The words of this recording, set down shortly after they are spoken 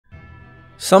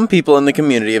Some people in the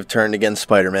community have turned against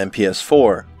Spider-Man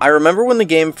PS4. I remember when the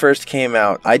game first came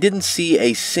out, I didn't see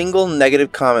a single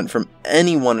negative comment from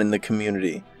anyone in the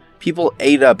community. People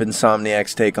ate up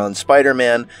Insomniac's take on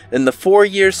Spider-Man. In the 4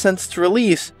 years since its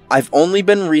release, I've only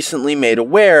been recently made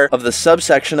aware of the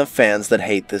subsection of fans that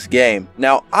hate this game.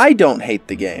 Now, I don't hate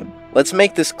the game. Let's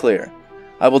make this clear.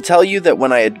 I will tell you that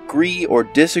when I agree or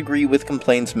disagree with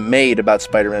complaints made about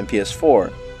Spider-Man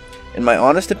PS4, in my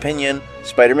honest opinion,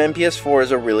 Spider-Man PS4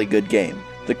 is a really good game.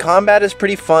 The combat is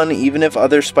pretty fun even if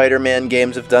other Spider-Man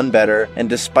games have done better, and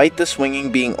despite the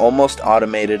swinging being almost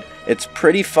automated, it's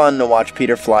pretty fun to watch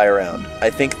Peter fly around. I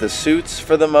think the suits,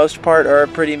 for the most part, are a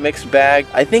pretty mixed bag.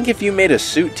 I think if you made a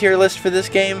suit tier list for this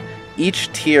game,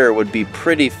 each tier would be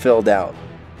pretty filled out.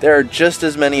 There are just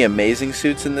as many amazing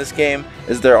suits in this game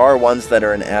as there are ones that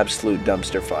are an absolute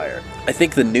dumpster fire. I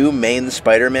think the new main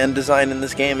Spider-Man design in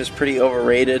this game is pretty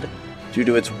overrated due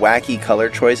to its wacky color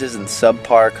choices and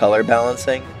subpar color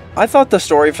balancing. I thought the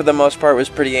story for the most part was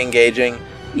pretty engaging,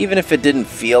 even if it didn't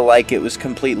feel like it was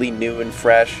completely new and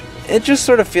fresh. It just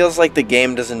sort of feels like the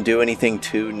game doesn't do anything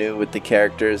too new with the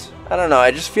characters. I don't know,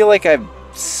 I just feel like I've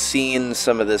seen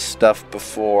some of this stuff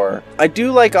before. I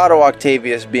do like Otto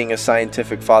Octavius being a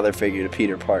scientific father figure to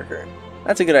Peter Parker.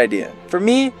 That's a good idea. For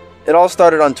me, it all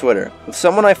started on Twitter, with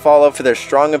someone I follow for their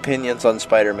strong opinions on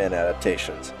Spider-Man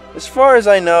adaptations. As far as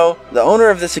I know, the owner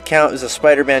of this account is a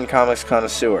Spider-Man comics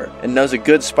connoisseur, and knows a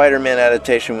good Spider-Man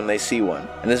adaptation when they see one,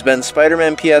 and has been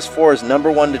Spider-Man PS4's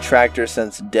 #1 detractor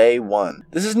since day one.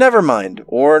 This is Nevermind,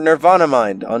 or Nirvana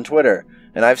Mind, on Twitter,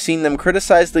 and I've seen them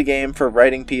criticize the game for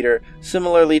writing Peter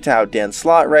similarly to how Dan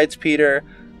Slott writes Peter,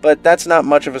 but that's not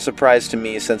much of a surprise to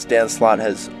me since Dan Slott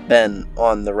has been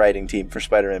on the writing team for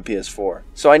Spider-Man PS4.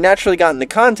 So I naturally got into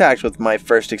contact with my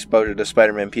first exposure to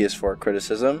Spider-Man PS4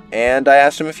 criticism, and I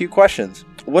asked him a few questions.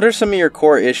 What are some of your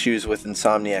core issues with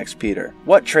Insomniac's Peter?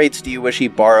 What traits do you wish he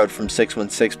borrowed from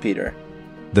 616 Peter?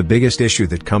 The biggest issue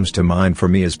that comes to mind for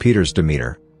me is Peter's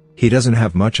demeanor. He doesn't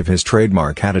have much of his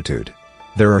trademark attitude.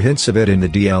 There are hints of it in the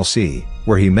DLC,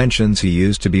 where he mentions he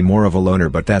used to be more of a loner,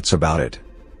 but that's about it.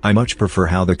 I much prefer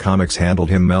how the comics handled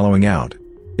him mellowing out.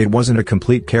 It wasn't a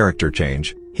complete character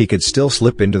change, he could still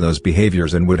slip into those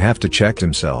behaviors and would have to check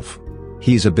himself.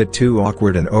 He's a bit too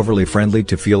awkward and overly friendly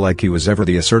to feel like he was ever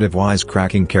the assertive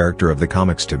wisecracking character of the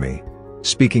comics to me.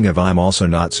 Speaking of, I'm also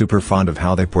not super fond of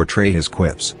how they portray his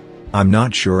quips. I'm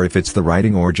not sure if it's the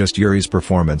writing or just Yuri's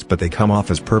performance, but they come off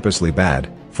as purposely bad.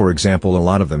 For example, a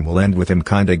lot of them will end with him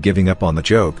kinda giving up on the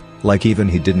joke, like even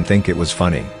he didn't think it was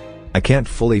funny. I can't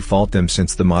fully fault them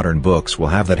since the modern books will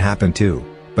have that happen too,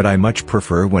 but I much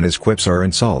prefer when his quips are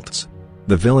insults.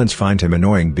 The villains find him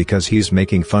annoying because he's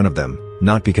making fun of them,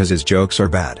 not because his jokes are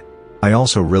bad. I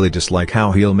also really dislike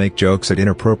how he'll make jokes at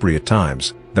inappropriate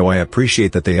times, though I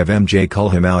appreciate that they have MJ call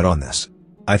him out on this.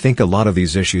 I think a lot of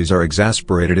these issues are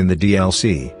exasperated in the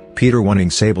DLC. Peter wanting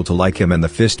Sable to like him and the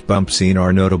fist bump scene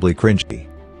are notably cringy.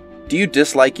 Do you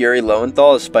dislike Yuri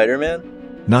Lowenthal as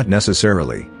Spider-Man? Not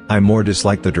necessarily. I more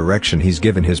dislike the direction he's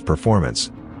given his performance.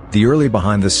 The early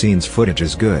behind-the-scenes footage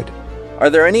is good. Are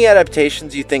there any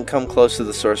adaptations you think come close to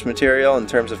the source material in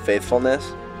terms of faithfulness?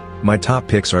 My top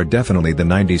picks are definitely the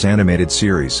 90s animated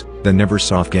series, the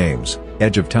Neversoft games,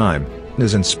 Edge of Time,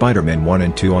 and Spider-Man 1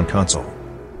 and 2 on console.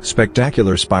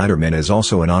 Spectacular Spider-Man is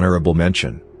also an honorable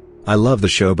mention. I love the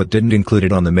show but didn't include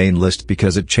it on the main list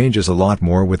because it changes a lot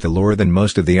more with the lore than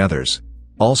most of the others.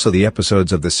 Also, the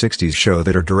episodes of the 60s show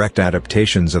that are direct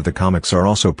adaptations of the comics are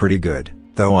also pretty good,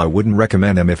 though I wouldn't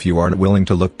recommend them if you aren't willing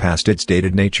to look past its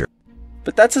dated nature.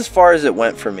 But that's as far as it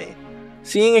went for me.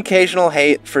 Seeing occasional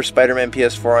hate for Spider-Man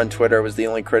PS4 on Twitter was the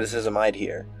only criticism I'd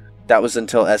hear. That was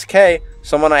until SK,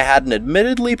 someone I had an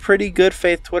admittedly pretty good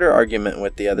faith Twitter argument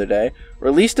with the other day,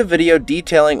 released a video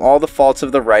detailing all the faults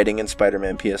of the writing in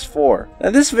Spider-Man PS4. Now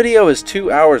this video is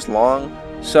 2 hours long,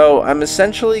 so I'm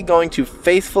essentially going to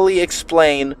faithfully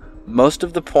explain most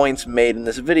of the points made in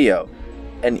this video,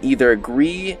 and either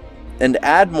agree and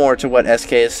add more to what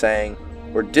SK is saying,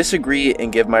 or disagree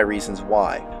and give my reasons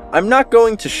why. I'm not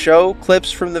going to show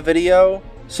clips from the video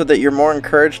so that you're more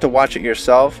encouraged to watch it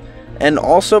yourself, and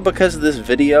also because this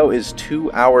video is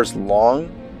 2 hours long,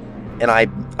 and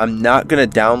I'm not going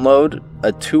to download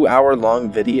a 2 hour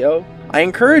long video, I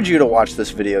encourage you to watch this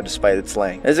video despite its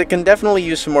length, as it can definitely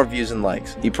use some more views and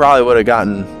likes. He probably would have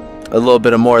gotten a little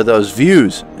bit of more of those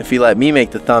views if he let me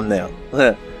make the thumbnail.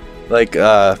 Like,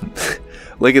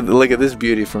 look at this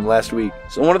beauty from last week.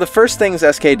 So one of the first things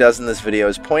SK does in this video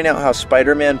is point out how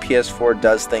Spider-Man PS4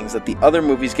 does things that the other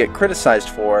movies get criticized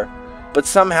for, but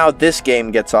somehow this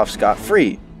game gets off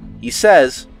scot-free. He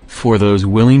says, For those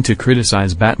willing to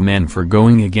criticize Batman for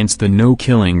going against the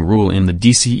no-killing rule in the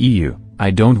DCEU, I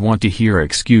don't want to hear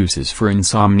excuses for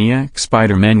Insomniac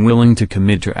Spider-Man willing to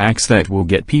commit to acts that will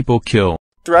get people killed.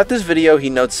 Throughout this video, he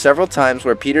notes several times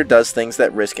where Peter does things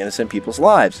that risk innocent people's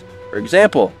lives. For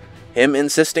example, him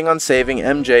insisting on saving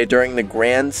MJ during the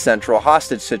Grand Central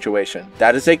hostage situation.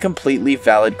 That is a completely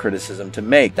valid criticism to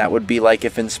make. That would be like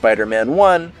if in Spider-Man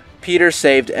 1, Peter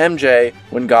saved MJ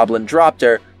when Goblin dropped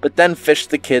her, but then fished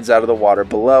the kids out of the water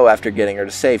below after getting her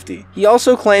to safety. He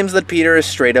also claims that Peter is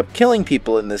straight up killing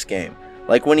people in this game,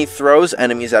 like when he throws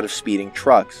enemies out of speeding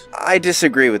trucks. I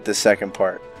disagree with this second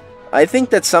part. I think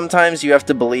that sometimes you have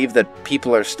to believe that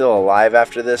people are still alive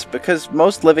after this, because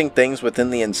most living things within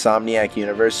the Insomniac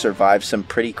universe survive some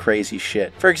pretty crazy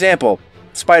shit. For example,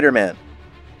 Spider-Man.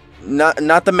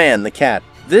 Not the man, the cat.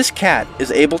 This cat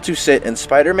is able to sit in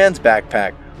Spider-Man's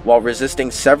backpack while resisting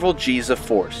several G's of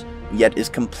force, yet is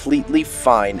completely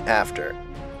fine after.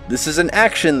 This is an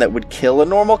action that would kill a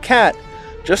normal cat,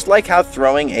 just like how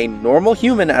throwing a normal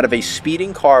human out of a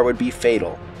speeding car would be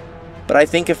fatal. But I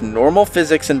think if normal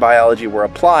physics and biology were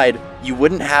applied, you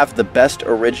wouldn't have the best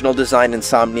original design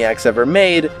Insomniac's ever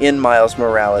made in Miles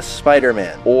Morales'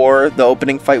 Spider-Man, or the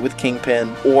opening fight with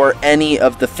Kingpin, or any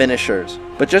of the finishers.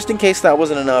 But just in case that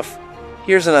wasn't enough,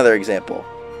 here's another example.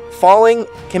 Falling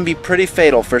can be pretty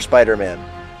fatal for Spider-Man.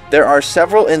 There are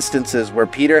several instances where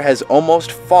Peter has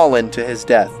almost fallen to his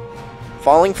death.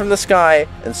 Falling from the sky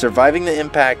and surviving the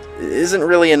impact isn't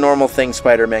really a normal thing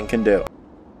Spider-Man can do.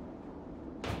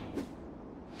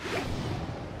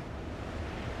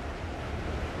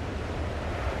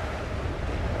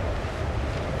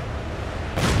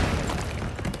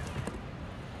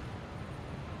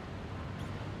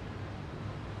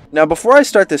 Now, before I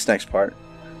start this next part,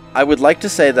 I would like to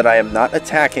say that I am not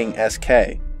attacking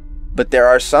SK, but there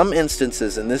are some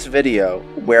instances in this video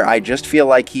where I just feel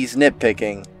like he's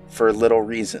nitpicking for little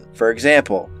reason. For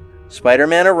example,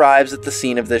 Spider-Man arrives at the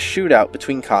scene of this shootout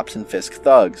between cops and Fisk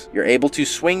thugs. You're able to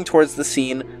swing towards the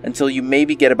scene until you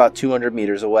maybe get about 200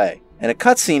 meters away, and a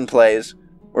cutscene plays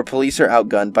where police are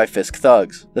outgunned by Fisk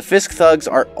thugs. The Fisk thugs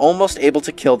are almost able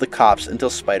to kill the cops until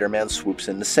Spider-Man swoops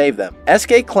in to save them.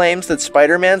 SK claims that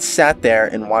Spider-Man sat there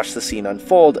and watched the scene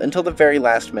unfold until the very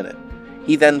last minute.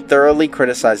 He then thoroughly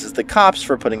criticizes the cops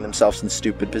for putting themselves in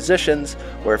stupid positions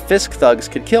where Fisk thugs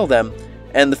could kill them,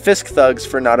 and the Fisk thugs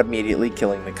for not immediately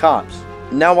killing the cops.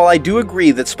 Now, while I do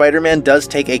agree that Spider-Man does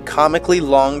take a comically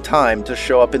long time to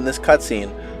show up in this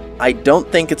cutscene, I don't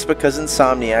think it's because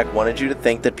Insomniac wanted you to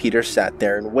think that Peter sat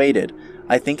there and waited.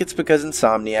 I think it's because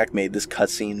Insomniac made this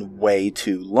cutscene way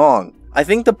too long. I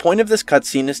think the point of this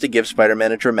cutscene is to give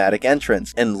Spider-Man a dramatic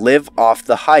entrance and live off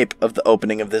the hype of the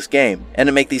opening of this game, and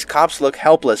to make these cops look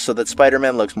helpless so that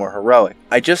Spider-Man looks more heroic.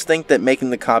 I just think that making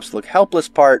the cops look helpless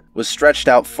part was stretched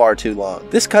out far too long.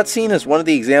 This cutscene is one of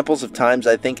the examples of times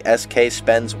I think SK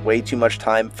spends way too much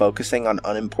time focusing on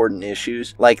unimportant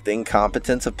issues, like the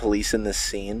incompetence of police in this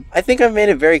scene. I think I've made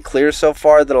it very clear so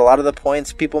far that a lot of the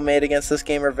points people made against this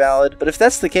game are valid, but if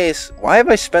that's the case, why have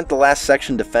I spent the last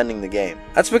section defending the game?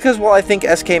 That's because while I think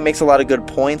SK makes a lot of good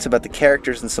points about the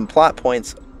characters and some plot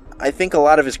points, I think a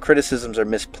lot of his criticisms are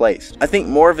misplaced. I think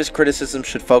more of his criticisms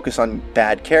should focus on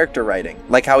bad character writing,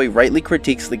 like how he rightly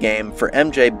critiques the game for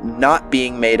MJ not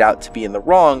being made out to be in the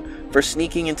wrong for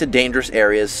sneaking into dangerous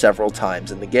areas several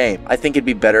times in the game. I think it'd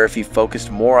be better if he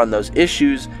focused more on those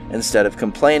issues instead of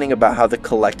complaining about how the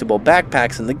collectible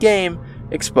backpacks in the game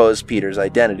expose Peter's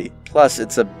identity. Plus,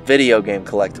 it's a video game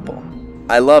collectible.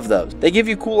 I love those. They give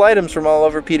you cool items from all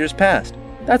over Peter's past.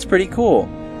 That's pretty cool.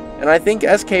 And I think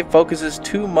SK focuses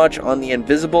too much on the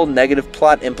invisible negative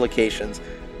plot implications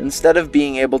instead of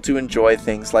being able to enjoy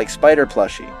things like Spider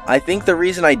Plushie. I think the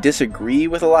reason I disagree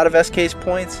with a lot of SK's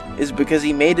points is because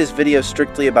he made his video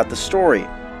strictly about the story,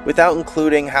 without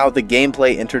including how the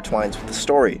gameplay intertwines with the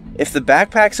story. If the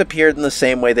backpacks appeared in the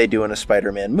same way they do in a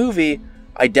Spider-Man movie,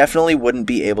 I definitely wouldn't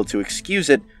be able to excuse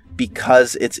it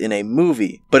because it's in a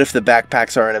movie. But if the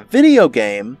backpacks are in a video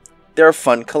game, they're a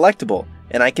fun collectible,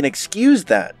 and I can excuse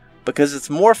that because it's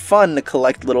more fun to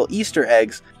collect little Easter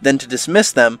eggs than to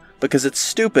dismiss them because it's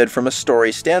stupid from a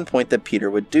story standpoint that Peter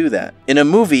would do that. In a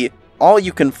movie, all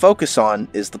you can focus on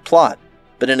is the plot,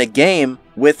 but in a game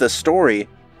with a story,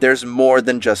 there's more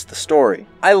than just the story.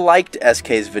 I liked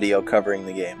SK's video covering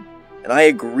the game, and I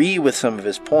agree with some of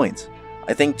his points.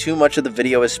 I think too much of the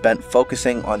video is spent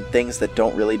focusing on things that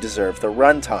don't really deserve the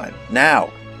runtime.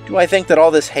 Now, do I think that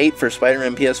all this hate for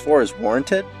Spider-Man PS4 is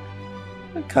warranted?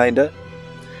 Kinda.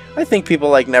 I think people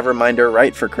like Nevermind are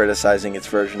right for criticizing its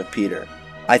version of Peter.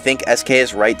 I think SK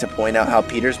is right to point out how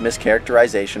Peter's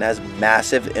mischaracterization has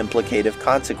massive implicative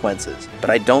consequences, but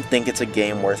I don't think it's a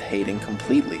game worth hating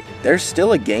completely. There's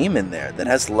still a game in there that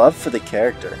has love for the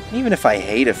character, even if I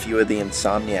hate a few of the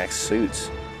Insomniac suits.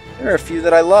 There are a few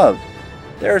that I love.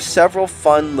 There are several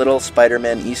fun little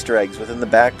Spider-Man Easter eggs within the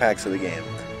backpacks of the game,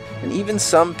 and even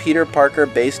some Peter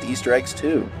Parker-based Easter eggs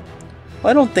too. Well,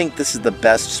 I don't think this is the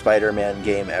best Spider-Man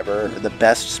game ever, or the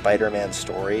best Spider-Man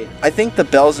story. I think the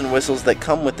bells and whistles that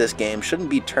come with this game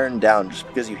shouldn't be turned down just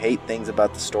because you hate things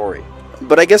about the story.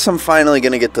 But I guess I'm finally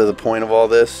going to get to the point of all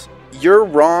this. You're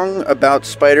wrong about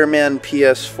Spider-Man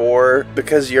PS4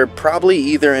 because you're probably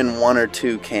either in one or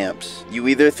two camps. You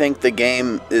either think the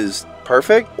game is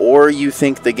perfect, or you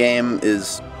think the game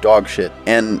is dog shit.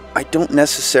 And I don't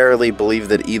necessarily believe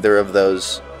that either of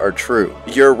those are true.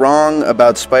 You're wrong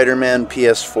about Spider-Man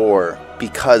PS4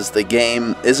 because the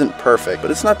game isn't perfect, but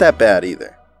it's not that bad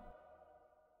either.